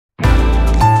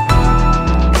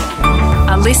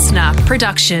listener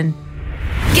production.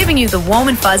 Giving you the warm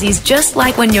and fuzzies just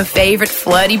like when your favourite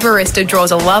flirty barista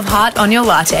draws a love heart on your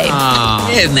latte. Oh,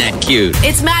 isn't that cute?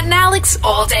 It's Matt and Alex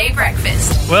All Day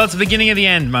Breakfast. Well, it's the beginning of the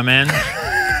end, my man.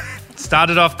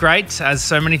 Started off great, as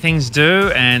so many things do,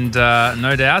 and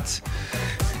no doubt,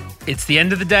 it's the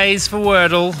end of the days for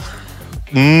Wordle.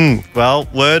 Well,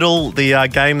 Wordle, the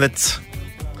game that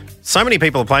so many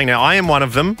people are playing now. I am one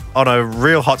of them on a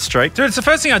real hot streak. Dude, it's the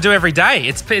first thing I do every day.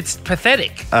 It's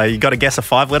pathetic. You got to guess a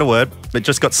 5-letter word. It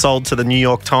just got sold to the New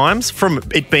York Times from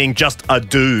it being just a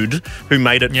dude who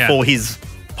made it for his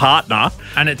partner.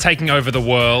 And it taking over the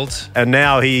world. And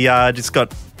now he just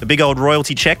got a big old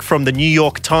royalty check from the New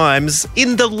York Times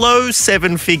in the low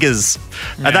 7 figures.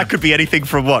 Yeah. And that could be anything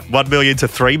from, 1 million to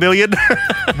 3 million?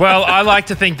 Well, I like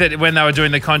to think that when they were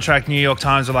doing the contract, New York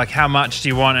Times were like, how much do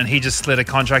you want? And he just slid a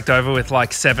contract over with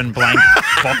like 7 blank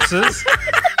boxes.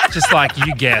 Just like,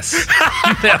 you guess.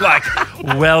 They're like,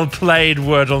 well played,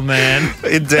 Wordle man.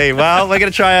 Indeed. Well, we're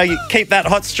going to try to keep that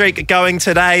hot streak going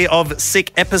today of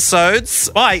sick episodes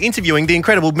by interviewing the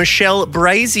incredible Michelle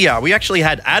Brazier. We actually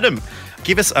had Adam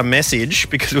give us a message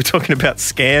because we're talking about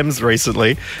scams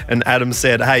recently, and Adam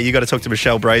said, hey, you got to talk to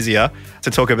Michelle Brazier to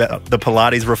talk about the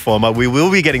Pilates reformer. We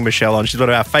will be getting Michelle on. She's one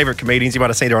of our favourite comedians. You might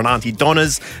have seen her on Auntie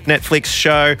Donna's Netflix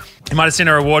show. You might have seen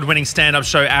her award-winning stand-up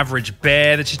show Average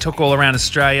Bear that she took all around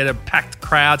Australia to packed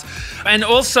crowds. And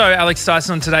also Alex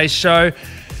Dyson on today's show.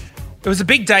 It was a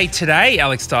big day today,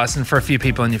 Alex Dyson, for a few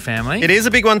people in your family. It is a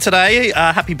big one today.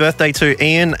 Happy birthday to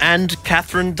Ian and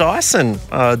Catherine Dyson.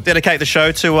 Dedicate the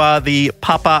show to the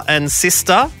papa and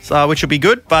sister, which will be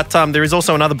good. But there is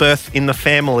also another birth in the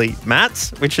family,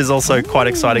 Matt, which is also quite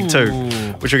exciting too,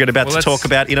 which we're about to talk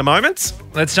about in a moment.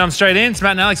 Let's jump straight in. It's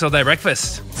Matt and Alex All Day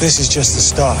Breakfast. This is just the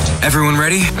start. Everyone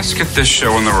ready? Let's get this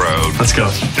show on the road. Let's go.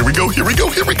 Here we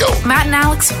go. Matt and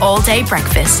Alex All Day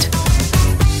Breakfast.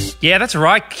 Yeah, that's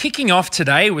right. Kicking off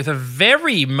today with a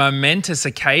very momentous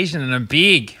occasion and a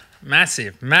big,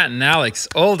 massive Matt and Alex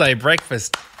All-Day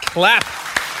Breakfast clap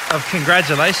of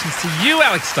congratulations to you,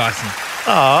 Alex Dyson.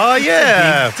 Oh,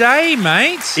 yeah. It's a big day,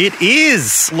 mate. It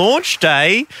is. Launch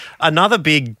day. Another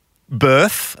big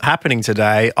birth happening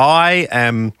today. I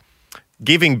am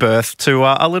giving birth to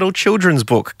a little children's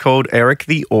book called Eric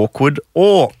the Awkward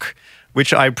Orc,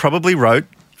 which I probably wrote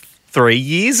 3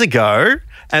 years ago.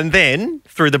 And then,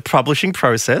 through the publishing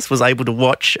process, was able to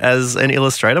watch as an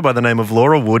illustrator by the name of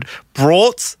Laura Wood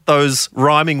brought those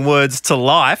rhyming words to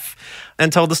life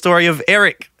and told the story of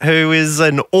Eric, who is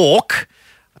an orc,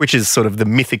 which is sort of the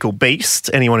mythical beast.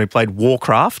 Anyone who played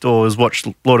Warcraft or has watched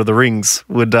Lord of the Rings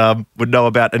would know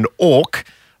about an orc.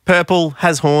 Purple,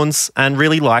 has horns, and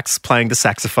really likes playing the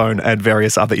saxophone and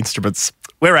various other instruments,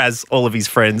 whereas all of his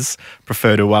friends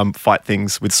prefer to fight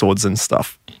things with swords and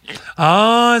stuff.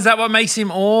 Oh, is that what makes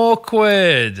him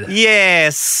awkward?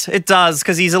 Yes, it does,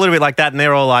 because he's a little bit like that, and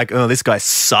they're all like, oh, this guy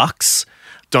sucks.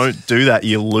 Don't do that,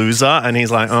 you loser. And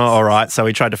he's like, oh, all right. So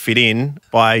he tried to fit in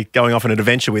by going off on an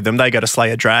adventure with them. They go to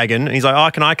slay a dragon, and he's like, oh,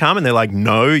 can I come? And they're like,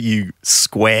 no, you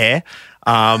square.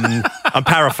 I'm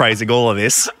paraphrasing all of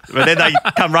this. But then they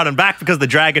come running back because the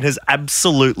dragon has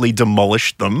absolutely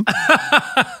demolished them.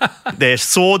 Their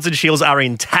swords and shields are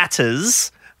in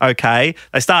tatters. Okay,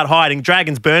 they start hiding.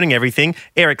 Dragon's burning everything.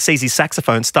 Eric sees his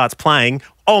saxophone, starts playing.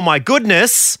 Oh, my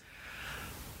goodness.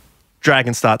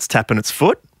 Dragon starts tapping its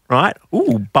foot, right?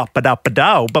 Ooh,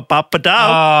 ba-ba-da-ba-dow,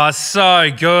 ba-ba-ba-dow. Oh,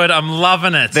 so good. I'm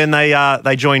loving it. Then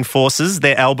they join forces.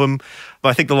 Their album,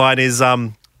 I think the line is,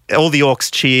 all the orcs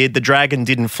cheered. The dragon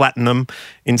didn't flatten them.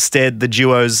 Instead, the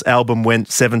duo's album went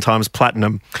 7 times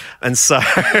platinum. And so,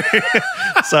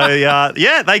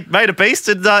 they made a beast.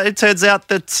 And it turns out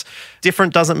that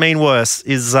different doesn't mean worse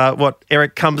is what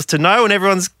Eric comes to know, and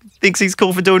everyone thinks he's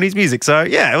cool for doing his music. So,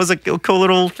 yeah, it was a cool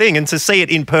little thing. And to see it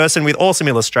in person with awesome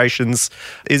illustrations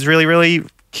is really, really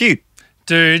cute.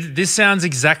 Dude, this sounds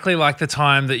exactly like the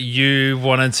time that you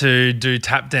wanted to do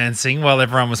tap dancing while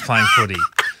everyone was playing footy.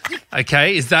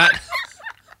 Okay, is that...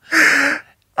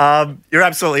 You're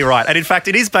absolutely right. And in fact,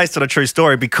 it is based on a true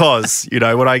story because,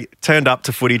 when I turned up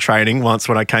to footy training once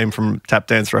when I came from tap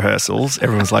dance rehearsals,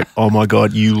 everyone's like, oh my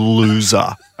God, you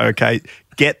loser. Okay,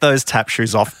 get those tap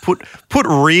shoes off. Put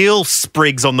real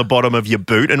sprigs on the bottom of your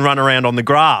boot and run around on the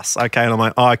grass. Okay, and I'm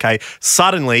like, oh, okay.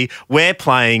 Suddenly, we're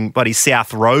playing bloody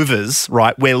South Rovers,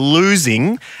 right? We're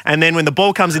losing. And then when the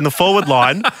ball comes in the forward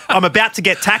line, I'm about to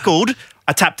get tackled.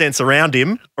 I tap dance around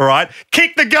him, all right?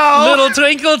 Kick the goal! Little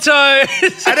twinkle toes!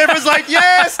 And everyone's like,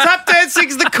 yes, tap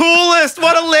dancing's the coolest.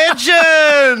 What a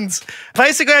legend!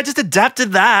 Basically, I just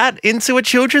adapted that into a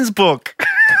children's book.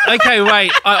 Okay,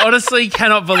 wait. I honestly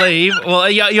cannot believe... Well,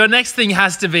 your next thing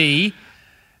has to be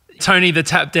Tony the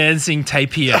Tap Dancing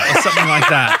Tapir or something like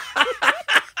that.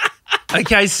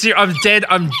 Okay,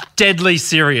 I'm deadly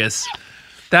serious.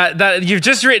 That you've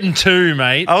just written 2,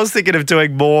 mate. I was thinking of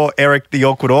doing more Eric the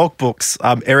Awkward Orc books.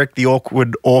 Eric the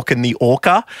Awkward Orc and the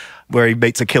Orca, where he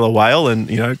meets a killer whale and,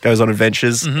 goes on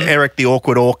adventures. Mm-hmm. Eric the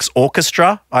Awkward Orc's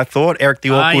Orchestra, I thought. Eric the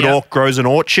Awkward Orc grows an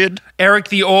orchard. Eric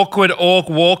the Awkward Orc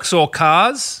walks or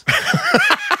cars.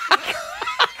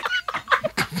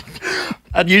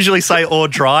 I'd usually say or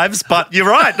drives, but you're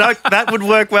right. No, that would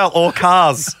work well. Or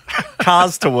cars.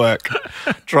 Cars to work.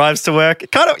 Drives to work.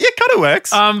 It kind of works.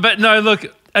 But no, look,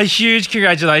 a huge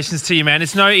congratulations to you, man.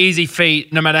 It's no easy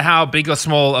feat, no matter how big or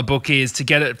small a book is, to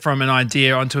get it from an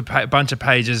idea onto a bunch of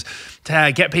pages,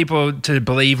 to get people to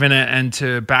believe in it and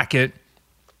to back it.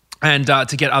 And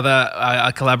to get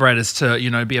other collaborators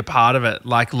to, be a part of it,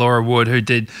 like Laura Wood, who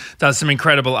does some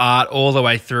incredible art all the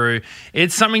way through.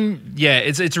 It's something,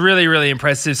 it's really, really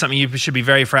impressive, something you should be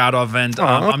very proud of. And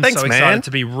I'm so excited to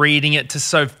be reading it to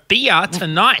Sophia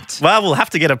tonight. Well, we'll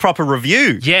have to get a proper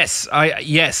review. Yes,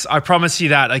 I promise you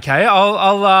that, okay?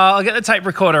 I'll get the tape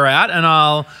recorder out and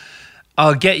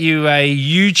I'll get you a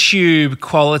YouTube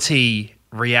quality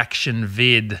reaction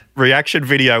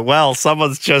video. Well,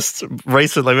 someone's just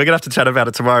recently, we're going to have to chat about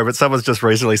it tomorrow, but someone's just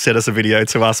recently sent us a video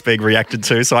to us being reacted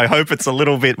to, so I hope it's a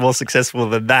little bit more successful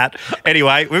than that.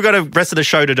 Anyway, we've got a rest of the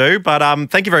show to do, but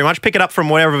thank you very much. Pick it up from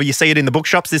wherever you see it in the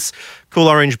bookshops, this cool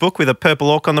orange book with a purple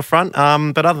orc on the front.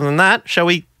 But other than that, shall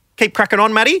we keep cracking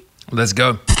on, Maddie? Let's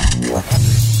go.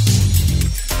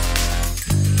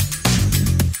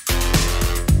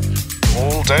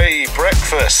 All day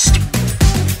breakfast.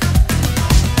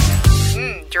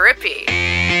 Drippy.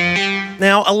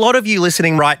 Now, a lot of you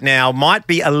listening right now might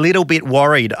be a little bit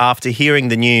worried after hearing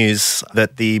the news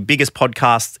that the biggest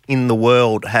podcast in the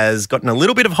world has gotten a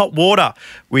little bit of hot water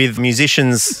with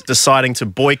musicians deciding to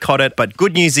boycott it. But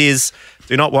good news is,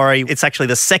 do not worry, it's actually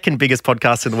the second biggest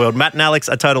podcast in the world. Matt and Alex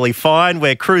are totally fine.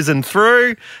 We're cruising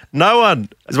through. No one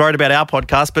is worried about our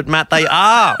podcast, but Matt, they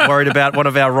are worried about one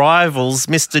of our rivals,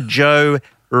 Mr. Joe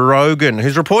Rogan,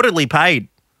 who's reportedly paid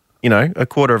a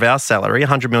quarter of our salary,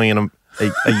 $100 million a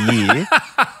year,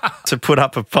 to put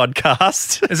up a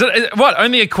podcast. Is it what?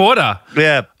 Only a quarter?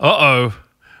 Yeah. Uh-oh.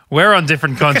 We're on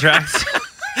different contracts.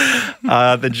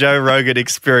 The Joe Rogan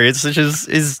Experience, which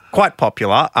is quite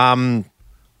popular.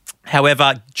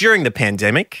 However, during the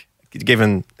pandemic,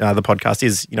 given the podcast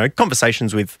is,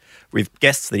 conversations with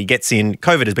guests that he gets in,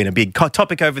 COVID has been a big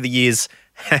topic over the years,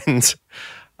 and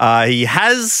he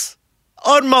has,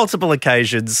 on multiple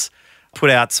occasions, put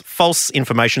out false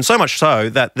information, so much so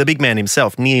that the big man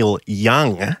himself, Neil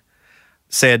Young,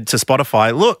 said to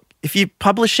Spotify, look, if you're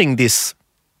publishing this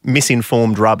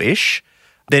misinformed rubbish,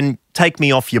 then take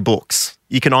me off your books.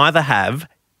 You can either have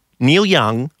Neil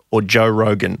Young or Joe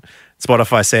Rogan.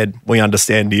 Spotify said, we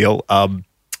understand, Neil.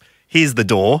 Here's the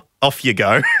door. Off you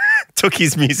go. Took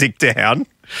his music down.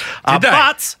 Did they?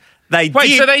 But they Wait,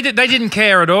 did. so they didn't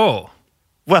care at all?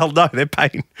 Well, no, they're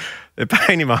paying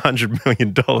him $100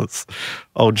 million,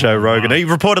 old Joe Rogan. He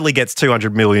reportedly gets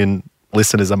 200 million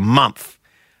listeners a month,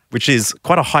 which is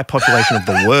quite a high population of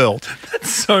the world. That's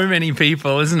so many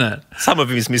people, isn't it? Some of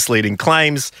his misleading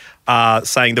claims,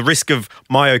 saying the risk of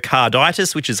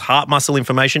myocarditis, which is heart muscle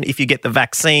inflammation, if you get the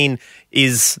vaccine,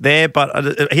 is there.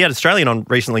 But he had Australian on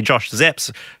recently, Josh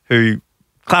Zepps, who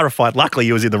clarified, luckily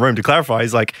he was in the room to clarify,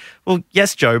 he's like, well,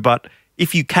 yes, Joe, but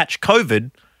if you catch COVID,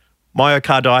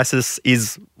 myocarditis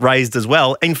is raised as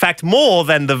well. In fact, more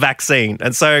than the vaccine.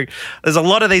 And so there's a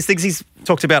lot of these things. He's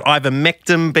talked about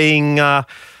ivermectin being a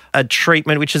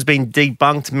treatment which has been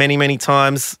debunked many, many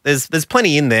times. There's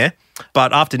plenty in there.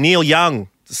 But after Neil Young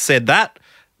said that,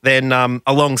 then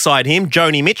alongside him,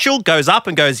 Joni Mitchell goes up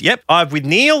and goes, yep, I'm with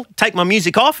Neil. Take my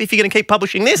music off if you're going to keep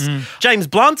publishing this. James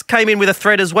Blunt came in with a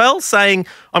thread as well saying,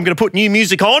 I'm going to put new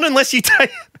music on unless you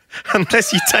take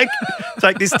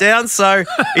this down. So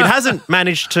it hasn't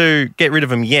managed to get rid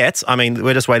of him yet. I mean,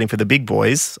 we're just waiting for the big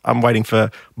boys. I'm waiting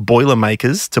for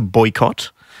Boilermakers to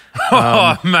boycott.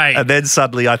 Mate. And then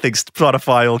suddenly I think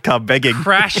Spotify will come begging.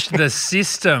 Crash the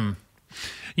system.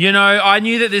 I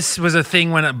knew that this was a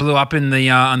thing when it blew up in the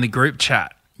on the group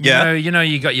chat. You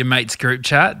got your mates group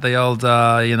chat, the old,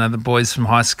 the boys from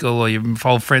high school or your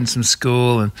old friends from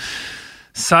school, and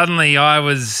suddenly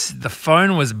the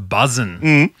phone was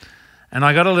buzzing, and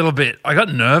I got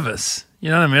nervous. You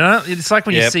know what I mean? It's like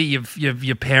when you see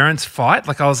your parents fight.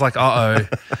 Like I was like, uh-oh,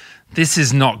 this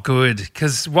is not good.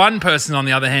 Because one person on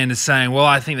the other hand is saying, well,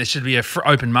 I think there should be an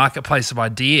open marketplace of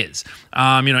ideas,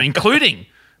 including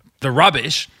the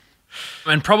rubbish.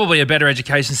 And probably a better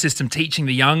education system teaching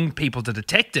the young people to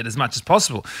detect it as much as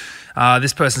possible.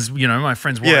 This person's, my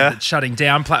friend's worried that shutting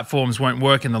down platforms won't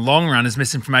work in the long run as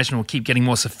misinformation will keep getting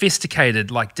more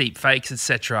sophisticated, like deep fakes,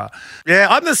 etc. Yeah,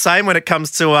 I'm the same when it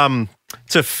comes to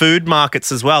food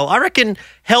markets as well. I reckon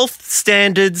health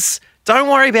standards, don't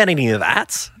worry about any of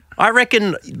that. I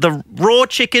reckon the raw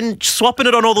chicken, swapping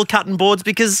it on all the cutting boards,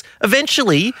 because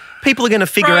eventually people are going to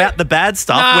figure out the bad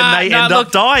stuff when they end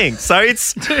up dying. So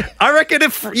I reckon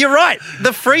if you're right,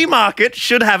 the free market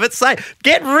should have its say.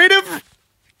 Get rid of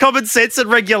common sense and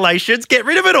regulations. Get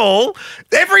rid of it all.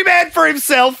 Every man for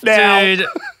himself now. Dude,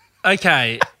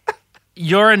 okay.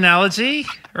 Your analogy,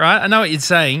 right? I know what you're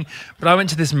saying, but I went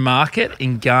to this market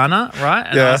in Ghana, right?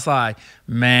 And I was like,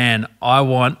 man, I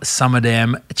want some of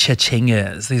them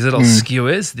chachingas, these little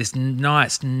skewers, this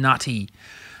nice, nutty,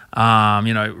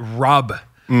 rub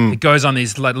that goes on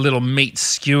these little meat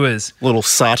skewers. Little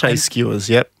satay skewers,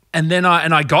 yep. And then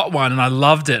I got one and I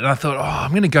loved it. And I thought,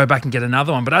 I'm going to go back and get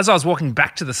another one. But as I was walking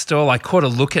back to the stall, I caught a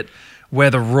look at where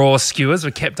the raw skewers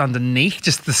were kept underneath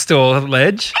just the store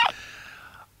ledge.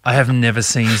 I have never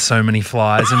seen so many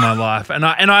flies in my life. And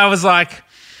I was like,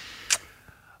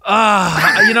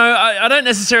 I don't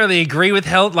necessarily agree with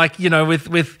health,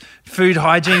 with food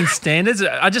hygiene standards.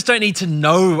 I just don't need to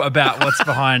know about what's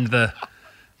behind the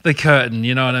curtain,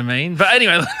 you know what I mean? But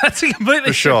anyway, that's a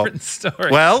completely different story.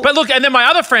 Well, but look, and then my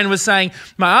other friend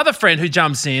who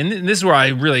jumps in, and this is where I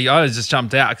just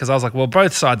jumped out because I was like, well,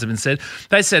 both sides have been said.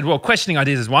 They said, well, questioning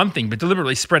ideas is one thing, but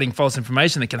deliberately spreading false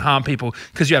information that can harm people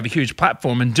because you have a huge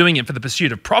platform and doing it for the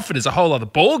pursuit of profit is a whole other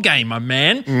ball game, my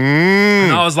man.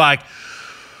 And I was like,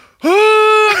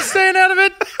 I'm staying out of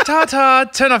it. Ta-ta,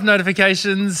 turn off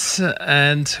notifications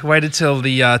and waited till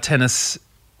the tennis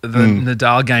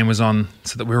Nadal game was on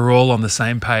so that we were all on the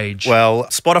same page. Well,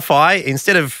 Spotify,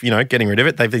 instead of, getting rid of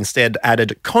it, they've instead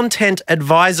added content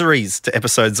advisories to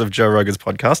episodes of Joe Rogan's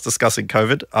podcast discussing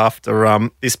COVID after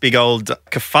this big old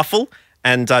kerfuffle.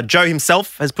 And Joe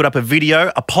himself has put up a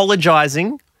video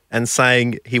apologising and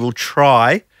saying he will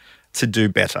try to do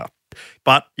better.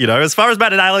 But, as far as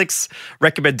Matt and Alex's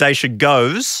recommendation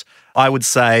goes, I would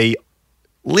say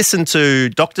listen to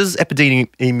doctors,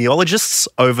 epidemiologists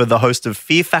over the host of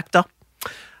Fear Factor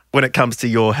when it comes to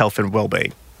your health and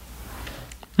well-being.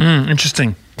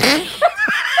 Interesting.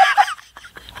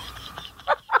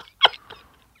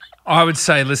 I would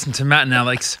say listen to Matt and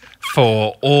Alex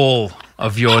for all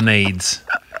of your needs.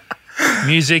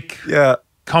 Music,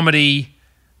 comedy,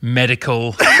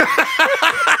 medical,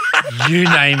 you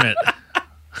name it.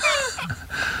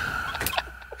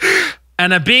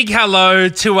 And a big hello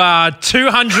to our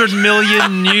 200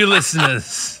 million new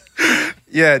listeners.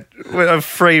 Yeah, a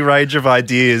free range of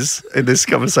ideas in this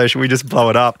conversation. We just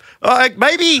blow it up.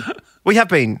 Maybe we have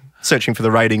been searching for the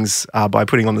ratings by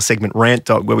putting on the segment Rant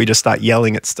Dog where we just start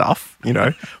yelling at stuff,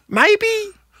 Maybe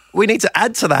we need to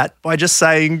add to that by just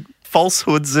saying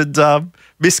falsehoods and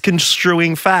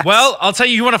misconstruing facts. Well, I'll tell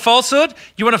you, you want a falsehood?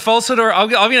 Or I'm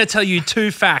going to tell you two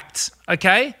facts,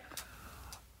 okay?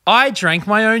 I drank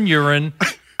my own urine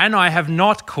and I have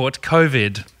not caught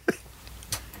COVID.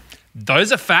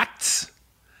 Those are facts.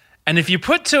 And if you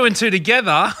put two and two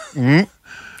together,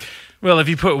 well, if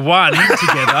you put one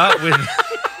together with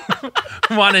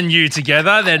one and you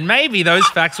together, then maybe those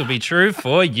facts will be true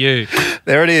for you.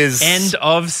 There it is. End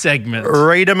of segment.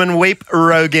 Read 'em and weep,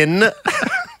 Rogan.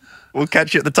 We'll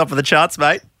catch you at the top of the charts,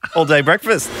 mate. All day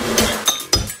breakfast.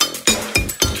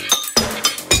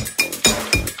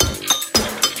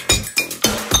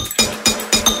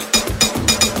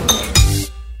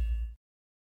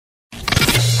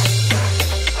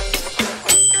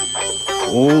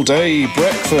 All day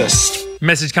breakfast.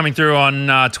 Message coming through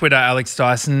on Twitter, Alex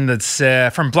Dyson, that's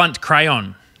from Blunt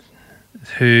Crayon,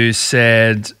 who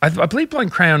said, I believe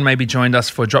Blunt Crayon maybe joined us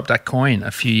for Drop That Coin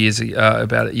a few years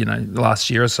about it, last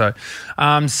year or so,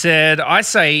 said, I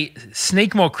say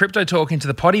sneak more crypto talk into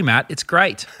the potty, Matt. It's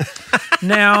great.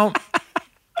 Now,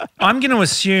 I'm going to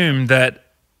assume that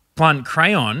Blunt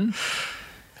Crayon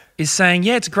is saying,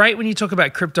 yeah, it's great when you talk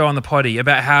about crypto on the potty,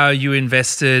 about how you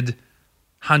invested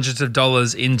hundreds of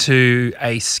dollars into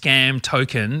a scam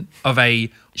token of a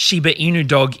Shiba Inu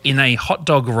dog in a hot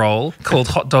dog roll called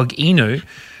Hot Dog Inu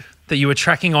that you were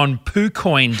tracking on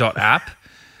PooCoin.app,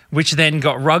 which then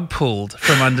got rug pulled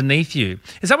from underneath you.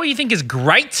 Is that what you think is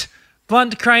great,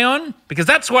 Blunt Crayon? Because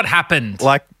that's what happened.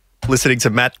 Like listening to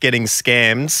Matt getting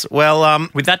scammed. Well,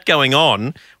 with that going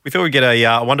on, we thought we'd get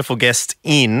a wonderful guest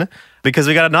in because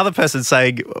we got another person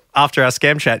saying after our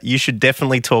scam chat, you should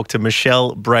definitely talk to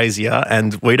Michelle Brazier,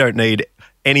 and we don't need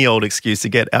any old excuse to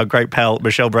get our great pal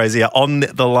Michelle Brazier on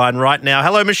the line right now.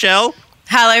 Hello, Michelle.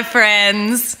 Hello,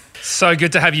 friends. So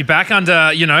good to have you back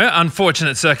under,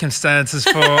 unfortunate circumstances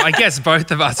for, I guess, both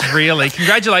of us, really.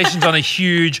 Congratulations on a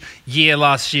huge year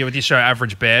last year with your show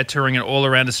Average Bear, touring it all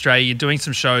around Australia. You're doing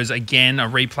some shows, again, a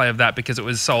replay of that because it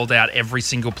was sold out every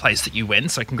single place that you went.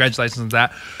 So congratulations on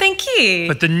that. Thank you.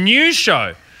 But the new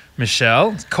show,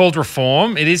 Michelle, it's called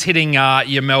Reform. It is hitting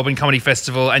your Melbourne Comedy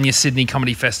Festival and your Sydney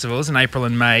Comedy Festivals in April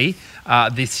and May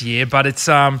this year. But it's...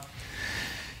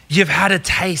 You've had a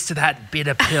taste of that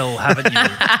bitter pill, haven't you?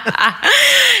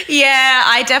 Yeah,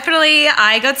 I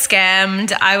got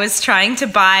scammed. I was trying to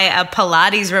buy a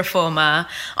Pilates reformer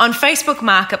on Facebook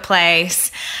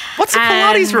Marketplace. What's a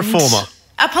Pilates reformer?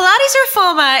 A Pilates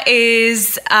reformer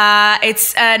is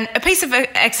it's a piece of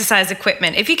exercise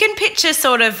equipment. If you can picture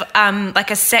sort of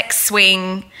like a sex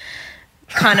swing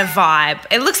kind of vibe.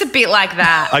 It looks a bit like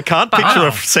that. I can't picture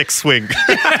a sex swing.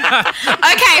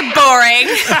 Okay, boring.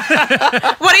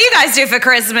 What do you guys do for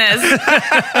Christmas?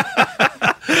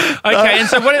 Okay, and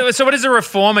so what is a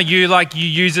reformer? You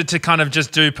use it to kind of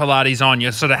just do Pilates on.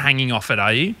 You're sort of hanging off it,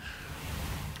 are you?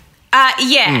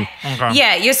 Yeah. Okay.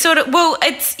 Yeah, you're sort of,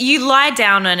 you lie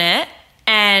down on it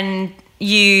and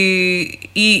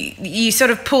you sort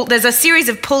of pull, there's a series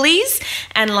of pulleys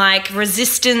and like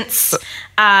resistance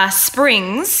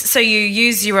springs, so you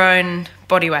use your own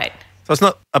body weight. So it's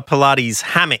not a Pilates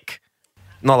hammock.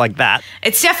 Not like that.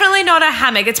 It's definitely not a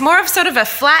hammock. It's more of sort of a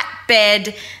flat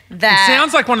bed that... It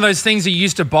sounds like one of those things you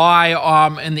used to buy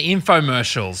in the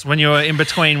infomercials when you were in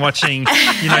between watching,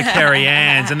 Carrie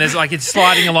Ann's, and there's like it's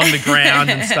sliding along the ground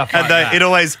and stuff like that. It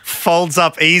always folds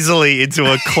up easily into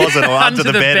a closet or under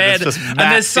the bed. And, and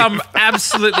there's some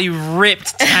absolutely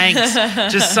ripped tanks,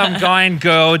 just some guy and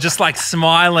girl just like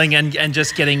smiling and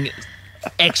just getting...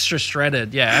 extra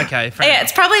shredded. Yeah, okay. Yeah,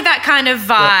 it's probably that kind of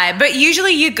vibe. But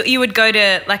usually you would go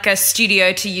to like a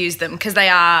studio to use them because they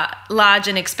are large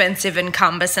and expensive and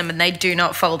cumbersome and they do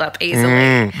not fold up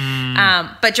easily.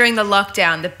 But during the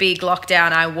lockdown, the big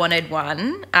lockdown, I wanted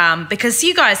one because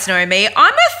you guys know me.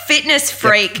 I'm a fitness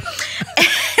freak. Yep.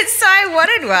 So I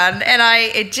wanted one and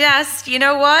it just, you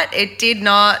know what? It did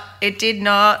not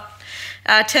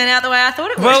turn out the way I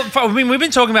thought it would. Well, I mean, we've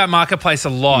been talking about Marketplace a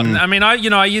lot. I mean,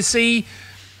 you see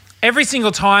every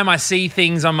single time I see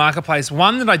things on Marketplace,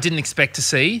 one that I didn't expect to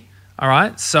see, all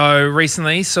right? So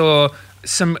recently saw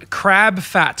some crab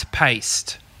fat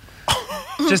paste.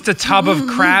 Just a tub of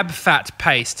crab fat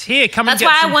paste. Here, come and get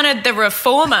That's why I wanted the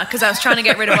reformer because I was trying to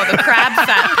get rid of all the crab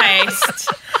fat paste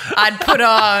I'd put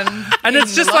on. And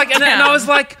it's just like, and I was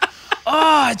like,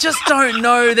 I just don't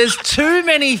know. There's too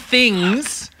many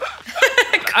things.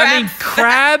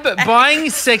 Buying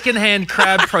secondhand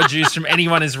crab produce from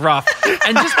anyone is rough,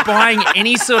 and just buying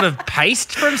any sort of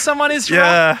paste from someone is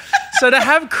rough. So to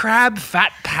have crab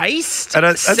fat paste, and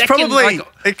it's probably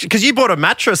because you bought a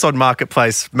mattress on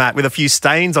Marketplace, Matt, with a few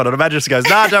stains on it. A mattress goes,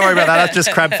 nah, don't worry about that. That's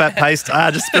just crab fat paste.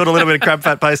 Just spilled a little bit of crab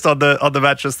fat paste on the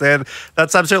mattress there.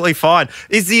 That's absolutely fine.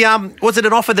 Is was it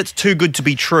an offer that's too good to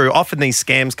be true? Often these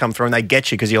scams come through and they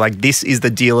get you because you're like, this is the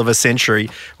deal of a century.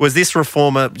 Was this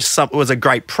reformer was a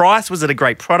great price? Was it a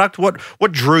great product? What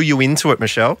drew you into it,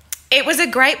 Michelle? It was a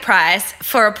great price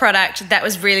for a product that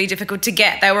was really difficult to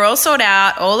get. They were all sold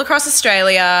out all across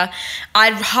Australia.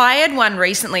 I'd hired one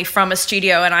recently from a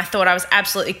studio and I thought I was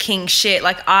absolutely king shit.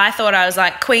 Like I thought I was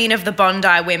like queen of the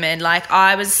Bondi women. Like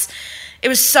it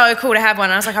was so cool to have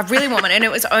one. I was like, I really want one. And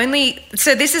it was only,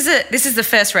 so this is the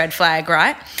first red flag,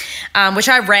 right? Which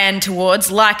I ran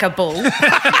towards like a bull.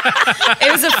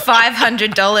 It was a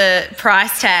 $500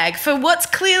 price tag for what's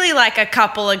clearly like a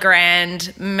couple of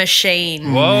grand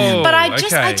machine. Whoa, but I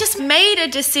just made a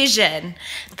decision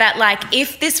that like,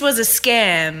 if this was a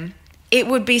scam, it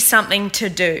would be something to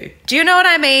do. Do you know what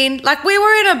I mean? Like we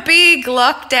were in a big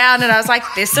lockdown and I was like,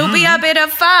 this will be a bit of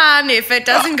fun if it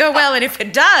doesn't go well. And if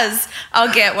it does,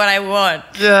 I'll get what I want.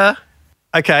 Yeah.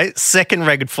 Okay, second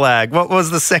red flag. What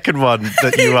was the second one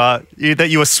that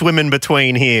you were swimming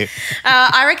between here?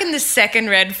 I reckon the second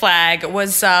red flag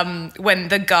was when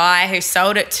the guy who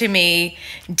sold it to me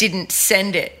didn't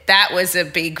send it. That was a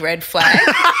big red flag.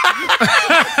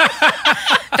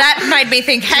 That made me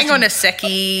think, hang on a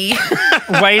seckie.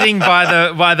 Waiting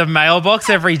by the mailbox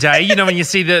every day. You know when you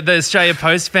see the Australia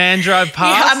Post van drive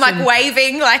past? Yeah, I'm like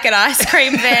waving like an ice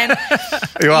cream van.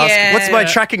 You ask, what's my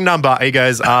tracking number? He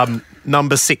goes,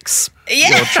 number 6.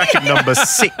 Yeah. You're tracking number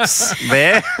 6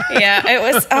 there. Yeah,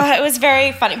 it was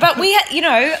very funny. But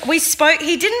we spoke.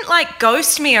 He didn't like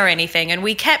ghost me or anything, and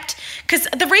we kept, because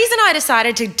the reason I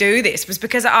decided to do this was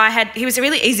because he was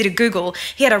really easy to Google.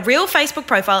 He had a real Facebook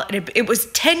profile. And it was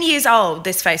 10 years old,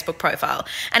 this Facebook profile,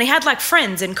 and he had like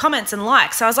friends and comments and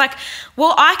likes. So I was like,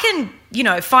 well, I can,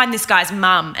 find this guy's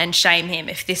mum and shame him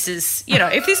if this is,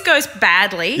 if this goes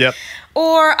badly. Yep.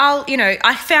 Or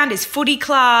I found his footy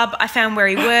club. I found where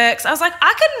he works. I was like,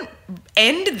 I can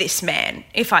end this man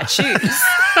if I choose.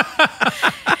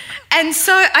 And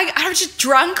so I was just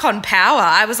drunk on power.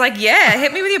 I was like, yeah,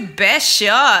 hit me with your best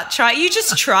shot. You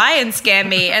just try and scam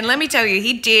me. And let me tell you,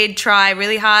 he did try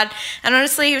really hard. And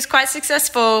honestly, he was quite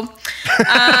successful.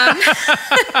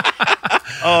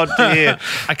 Oh, dear.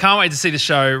 I can't wait to see the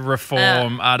show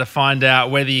Reform to find out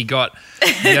whether you got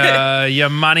your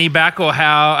money back or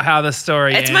how the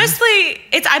story ends.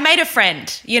 I made a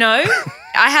friend,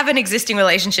 I have an existing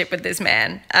relationship with this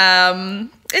man.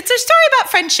 It's a story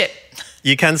about friendship.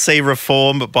 You can see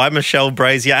Reform by Michelle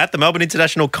Brazier at the Melbourne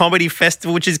International Comedy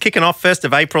Festival, which is kicking off 1st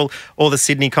of April, or the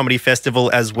Sydney Comedy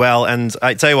Festival as well. And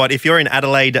I tell you what, if you're in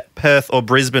Adelaide, Perth or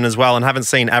Brisbane as well and haven't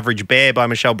seen Average Bear by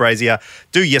Michelle Brazier,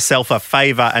 do yourself a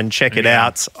favour and check it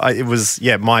out. It was,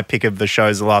 my pick of the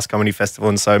shows, the last Comedy Festival.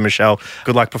 And so, Michelle,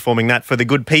 good luck performing that for the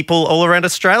good people all around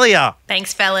Australia.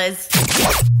 Thanks, fellas.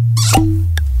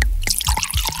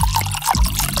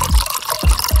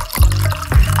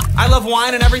 I love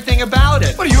wine and everything about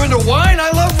it. What, are you into wine? I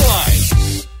love wine.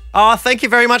 Oh, thank you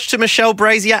very much to Michelle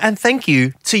Brazier, and thank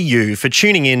you to you for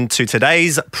tuning in to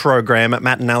today's program,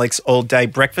 Matt and Alex All Day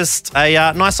Breakfast. A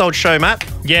nice old show, Matt.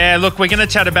 Yeah, look, we're going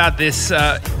to chat about this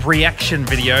reaction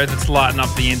video that's lighting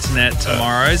up the internet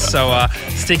tomorrow. So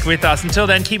stick with us. Until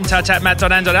then, keep in touch at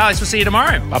matt.and.alex. We'll see you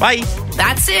tomorrow. Bye-bye.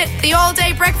 That's it. The All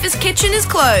Day Breakfast kitchen is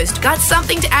closed. Got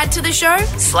something to add to the show?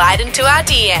 Slide into our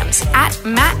DMs at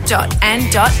matt.and.alex.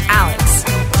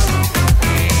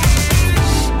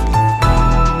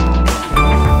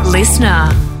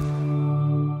 Listener.